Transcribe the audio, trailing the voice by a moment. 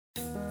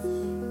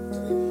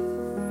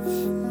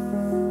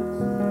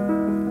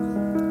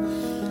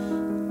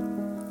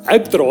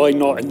Ek draai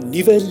na 'n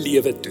nuwe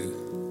lewe toe.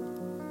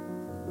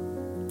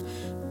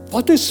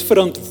 Wat is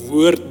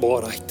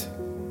verantwoordbaarheid?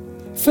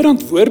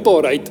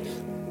 Verantwoordbaarheid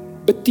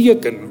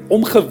beteken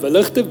om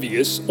gewillig te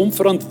wees om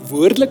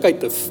verantwoordelikheid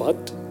te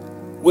vat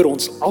oor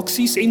ons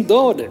aksies en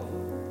dade.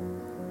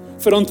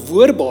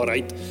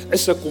 Verantwoordbaarheid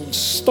is 'n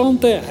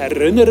konstante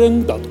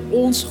herinnering dat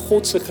ons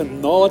God se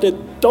genade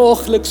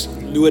daagliks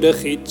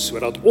nodig het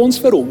sodat ons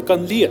vir hom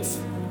kan leef.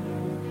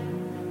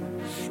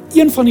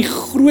 Een van die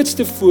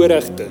grootste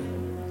voorregte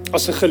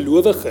as 'n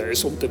gelowige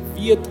is om te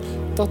weet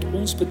dat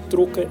ons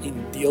betrokke en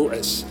deel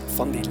is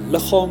van die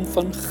liggaam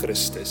van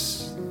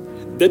Christus.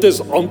 Dit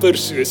is amper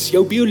soos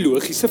jou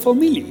biologiese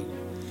familie.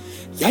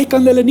 Jy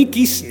kan hulle nie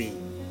kies nie.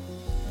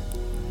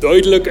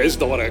 Duidelik is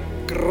daar 'n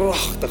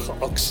kragtige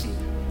aksie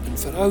in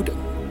verhouding.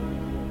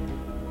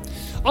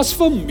 As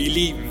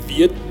familie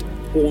weet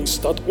ons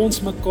dat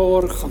ons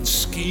mekaar gaan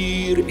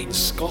skuur en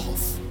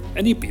skaaf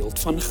in die beeld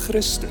van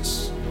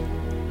Christus.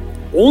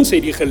 Ons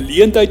het die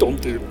geleentheid om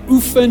te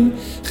oefen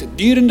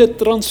gedurende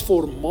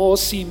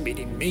transformasie met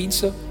die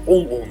mense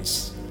om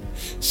ons.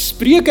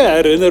 Spreuke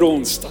herinner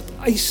ons dat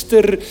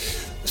yster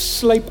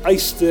slyp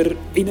yster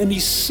en in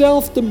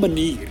dieselfde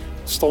manier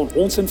staan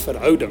ons in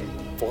verhouding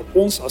waar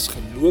ons as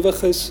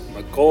gelowiges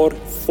mekaar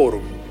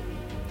vorm.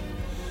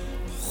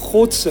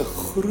 God se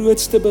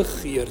grootste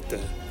begeerte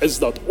is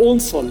dat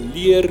ons sal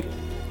leer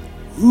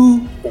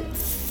hoe om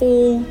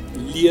vol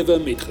lewe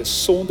met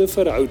gesonde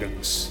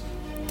verhoudings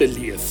te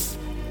leef.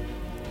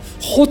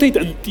 God het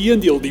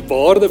inteendeel die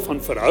waarde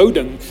van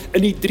verhouding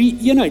in die drie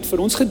eenheid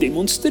vir ons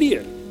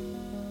gedemonstreer.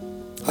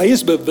 Hy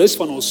is bewus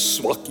van ons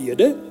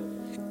swakhede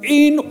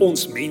en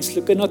ons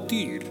menslike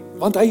natuur,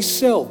 want hy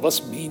self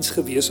was mens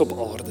gewees op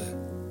aarde.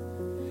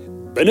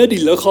 Binne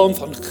die liggaam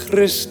van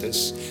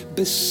Christus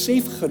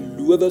besef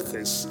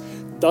gelowiges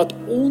dat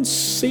ons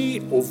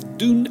sê of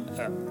doen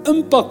 'n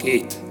impak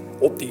het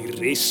op die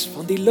res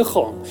van die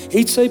liggaam,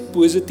 het sy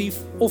positief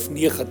of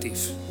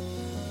negatief.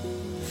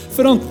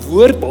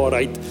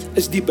 Verantwoordbaarheid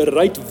is die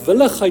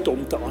bereidwilligheid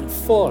om te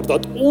aanvaar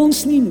dat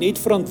ons nie net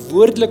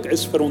verantwoordelik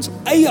is vir ons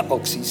eie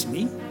aksies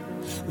nie,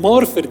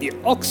 maar vir die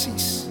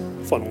aksies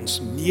van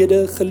ons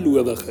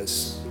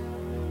medegelowiges.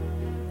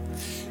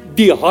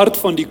 Die hart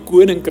van die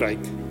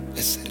koninkryk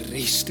is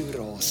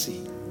restaurasie.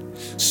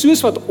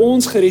 Soos wat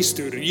ons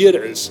gerestoreer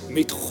is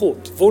met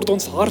God, word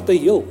ons harte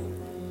heel.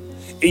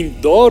 En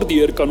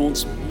daardeur kan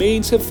ons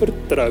mense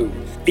vertrou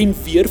en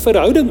weer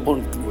verhouding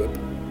aanknoop.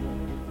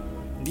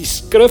 Die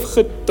skrif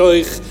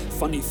getuig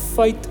van die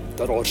feit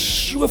dat daar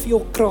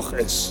soveel krag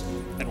is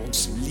in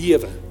ons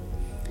lewe.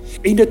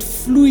 En dit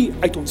vloei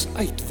uit ons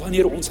uit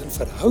wanneer ons in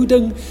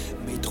verhouding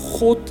met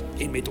God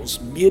en met ons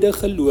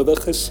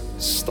medegelowiges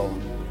staan.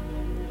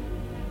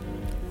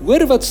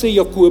 Hoor wat sê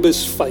Jakobus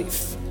 5,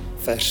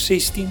 vers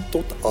 16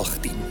 tot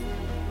 18.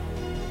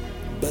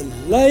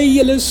 Bely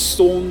julle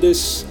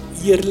sondes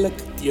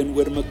eerlik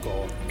teenoor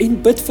mekaar en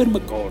bid vir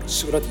mekaar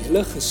sodat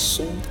julle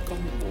gesond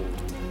kan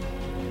word.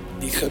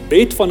 Die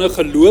gebed van 'n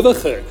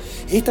gelowige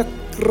het 'n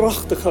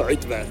kragtige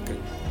uitwerking.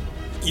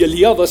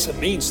 Elia was 'n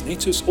mens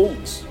net soos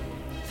ons.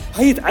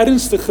 Hy het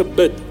ernstig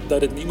gebid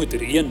dat dit nie moet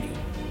reën nie.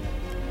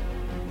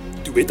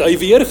 Toe het hy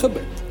weer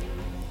gebid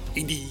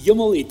en die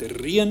hemel het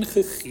reën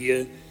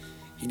gegee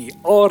en die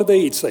aarde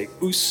het sy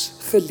oes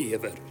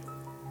gelewer.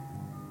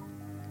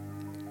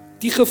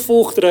 Die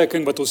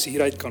gevolgtrekking wat ons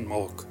hieruit kan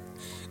maak,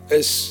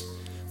 is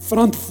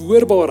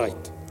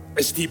verantwoordbaarheid,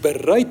 is die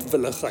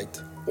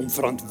bereidwilligheid om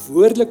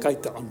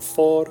verantwoordelikheid te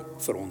aanvaar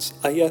vir ons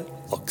eie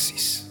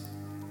aksies.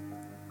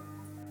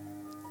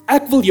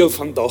 Ek wil jou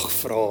vandag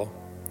vra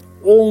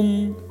om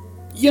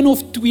 1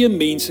 of 2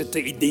 mense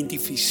te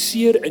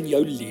identifiseer in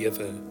jou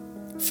lewe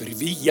vir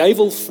wie jy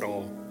wil vra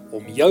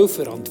om jou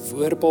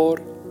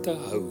verantwoordbaar te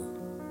hou.